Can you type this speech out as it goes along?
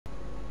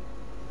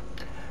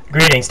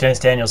Greetings, Dennis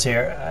Daniels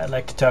here. I'd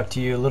like to talk to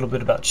you a little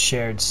bit about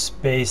shared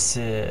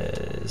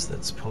spaces.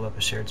 Let's pull up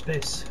a shared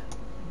space.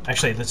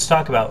 Actually, let's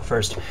talk about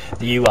first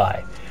the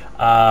UI.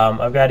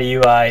 I've got a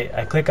UI.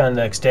 I click on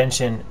the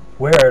extension.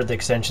 Where are the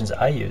extensions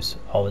I use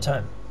all the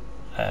time?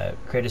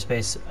 Create a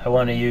space. I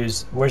want to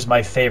use, where's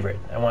my favorite?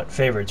 I want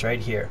favorites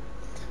right here.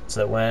 So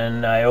that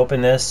when I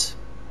open this,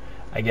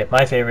 I get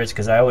my favorites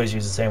because I always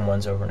use the same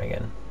ones over and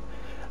again.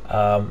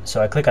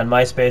 So I click on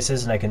my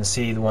spaces and I can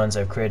see the ones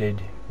I've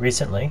created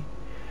recently.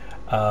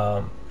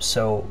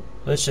 So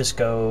let's just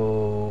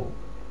go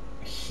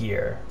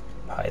here,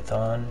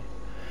 Python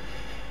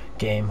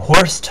game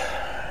Horst,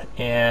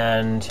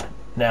 and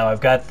now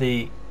I've got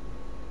the,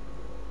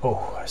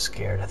 oh, I was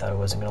scared, I thought it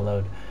wasn't going to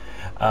load.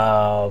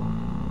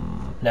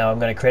 Now I'm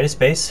going to create a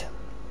space.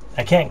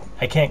 I can't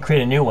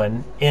create a new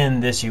one in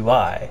this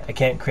UI. I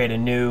can't create a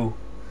new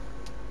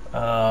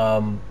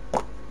mind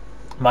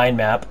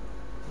map,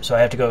 so I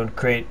have to go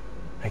create,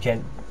 I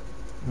can't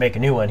make a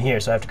new one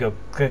here, so I have to go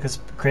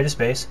create a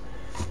space.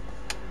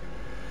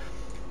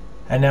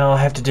 And now I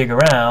have to dig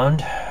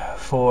around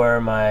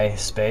for my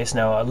space.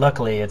 Now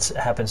luckily it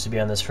happens to be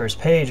on this first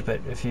page,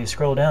 but if you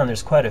scroll down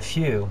there's quite a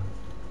few.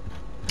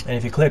 And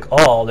if you click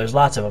all, there's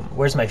lots of them.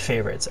 Where's my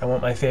favorites? I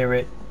want my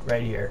favorite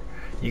right here.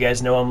 You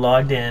guys know I'm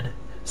logged in,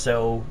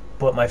 so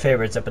put my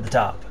favorites up at the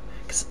top.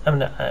 Because I'm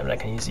not going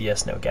to use the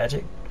yes no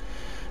gadget.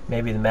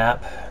 Maybe the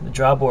map. The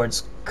draw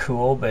board's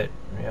cool, but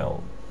you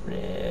know,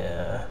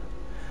 yeah.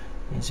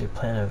 Needs to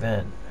plan an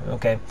event.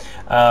 Okay.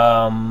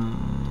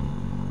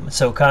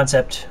 So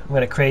concept, I'm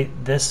going to create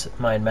this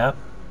mind map.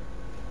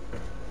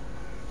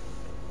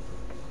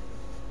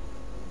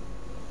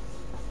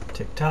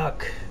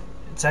 TikTok.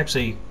 It's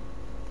actually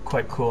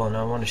quite cool, and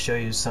I want to show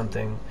you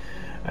something.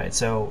 Alright,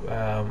 so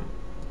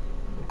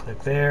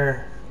click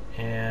there,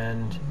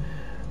 and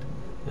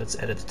let's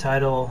edit the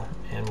title,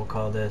 and we'll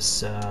call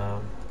this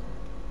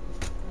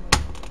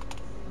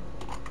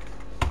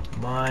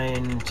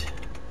Mind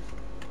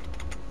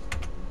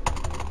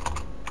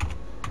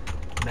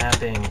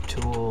Mapping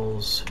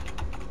Tools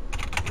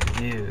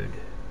Reviewed.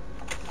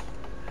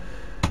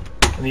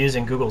 I'm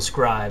using Google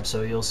Scribe,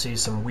 so you'll see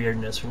some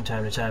weirdness from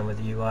time to time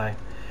with the UI.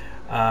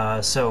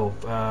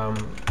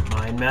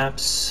 Mind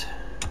maps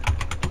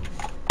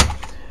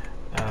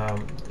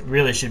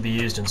really should be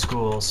used in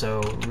school, so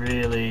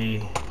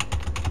really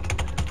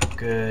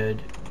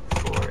good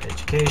for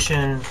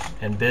education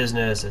and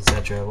business,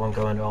 etc. I won't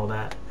go into all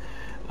that.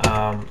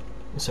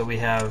 So we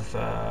have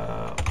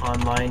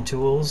online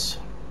tools,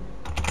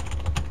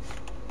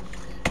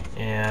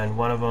 and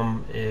one of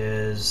them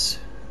is,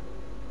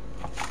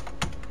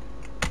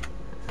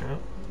 oh,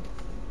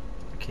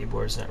 the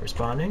keyboard's not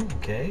responding.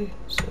 Okay,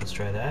 so let's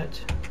try that.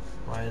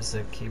 Why is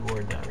the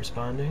keyboard not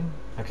responding?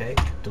 Okay,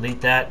 delete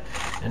that,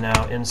 and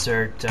now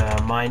insert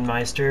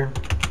MindMeister.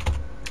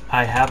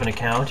 I have an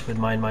account with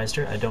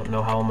MindMeister. I don't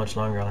know how much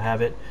longer I'll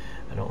have it.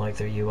 I don't like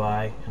their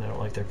UI, and I don't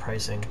like their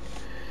pricing.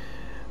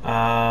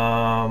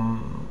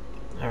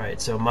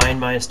 Alright, so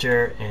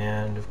MindMeister,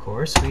 and of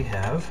course we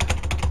have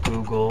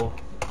Google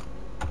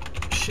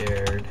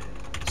Shared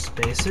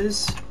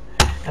Spaces,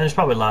 and there's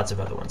probably lots of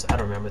other ones. I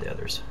don't remember the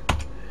others,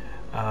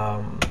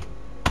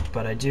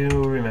 but I do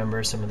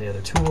remember some of the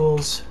other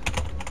tools.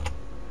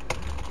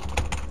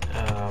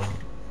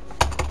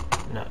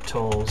 Not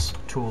tools.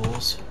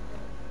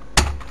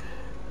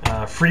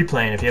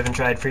 Freeplane. If you haven't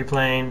tried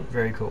Freeplane,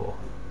 very cool.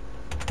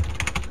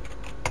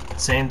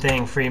 Same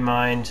thing,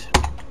 FreeMind,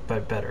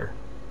 but better.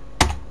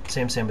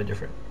 Same but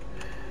different.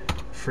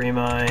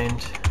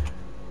 FreeMind.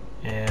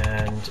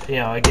 And you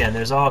know, again,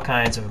 there's all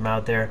kinds of them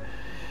out there.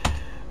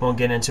 Won't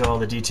get into all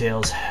the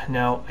details.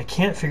 Now, I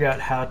can't figure out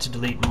how to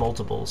delete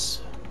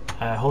multiples.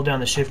 Hold down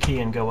the Shift key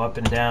and go up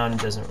and down.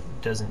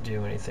 Doesn't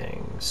do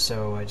anything.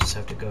 So I just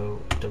have to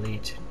go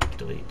delete,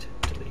 delete,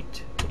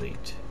 delete,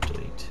 delete,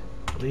 delete,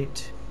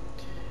 delete,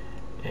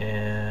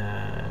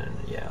 and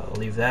yeah, I'll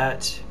leave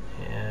that,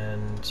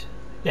 and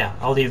yeah,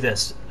 I'll leave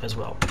this as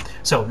well.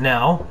 So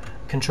now,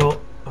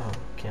 cancel.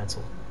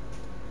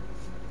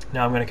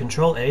 Now I'm going to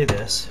Control A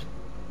this.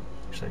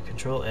 Actually,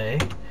 Control A,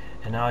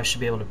 and now I should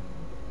be able to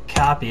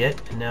copy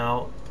it. And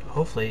now,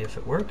 hopefully, if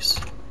it works,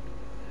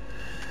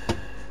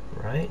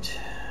 right?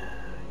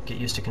 Get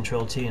used to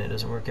Control T, and it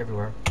doesn't work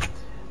everywhere.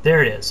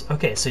 There it is.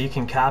 Okay, so you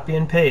can copy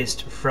and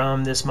paste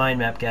from this mind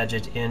map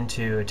gadget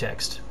into a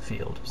text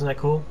field. Isn't that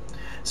cool?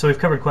 So we've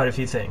covered quite a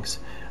few things.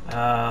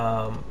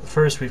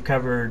 First, we've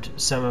covered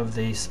some of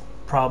these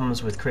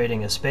problems with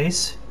creating a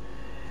space.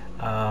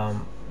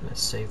 Let's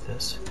save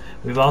this.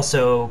 We've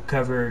also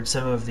covered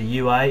some of the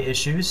UI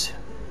issues.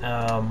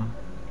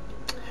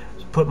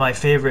 Put my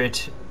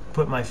favorite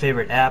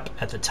app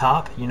at the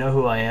top. You know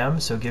who I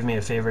am, so give me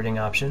a favoriting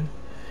option.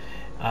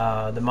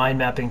 The mind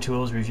mapping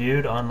tools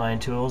reviewed, online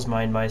tools,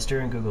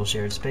 MindMeister, and Google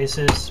Shared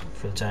Spaces.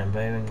 For the time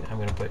being, I'm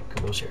going to put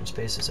Google Shared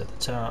Spaces at the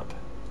top.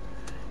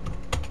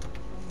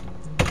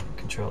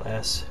 Control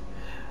S.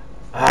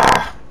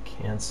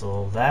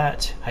 Cancel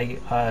that.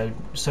 I'm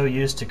so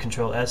used to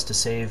Control S to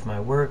save my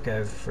work,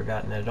 I've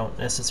forgotten I don't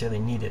necessarily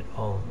need it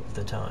all of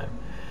the time.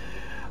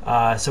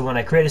 So when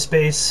I create a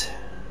space,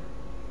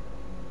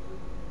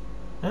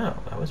 oh,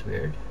 that was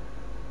weird.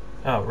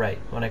 Oh, right.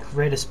 When I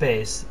create a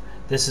space,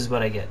 this is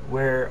what I get.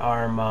 Where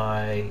are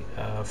my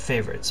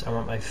favorites? I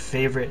want my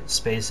favorite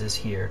spaces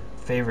here.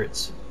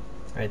 Favorites,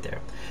 right there.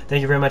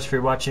 Thank you very much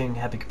for watching.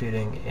 Happy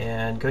computing,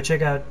 and go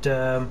check out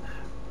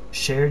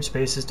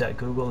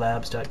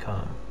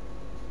sharedspaces.googlelabs.com.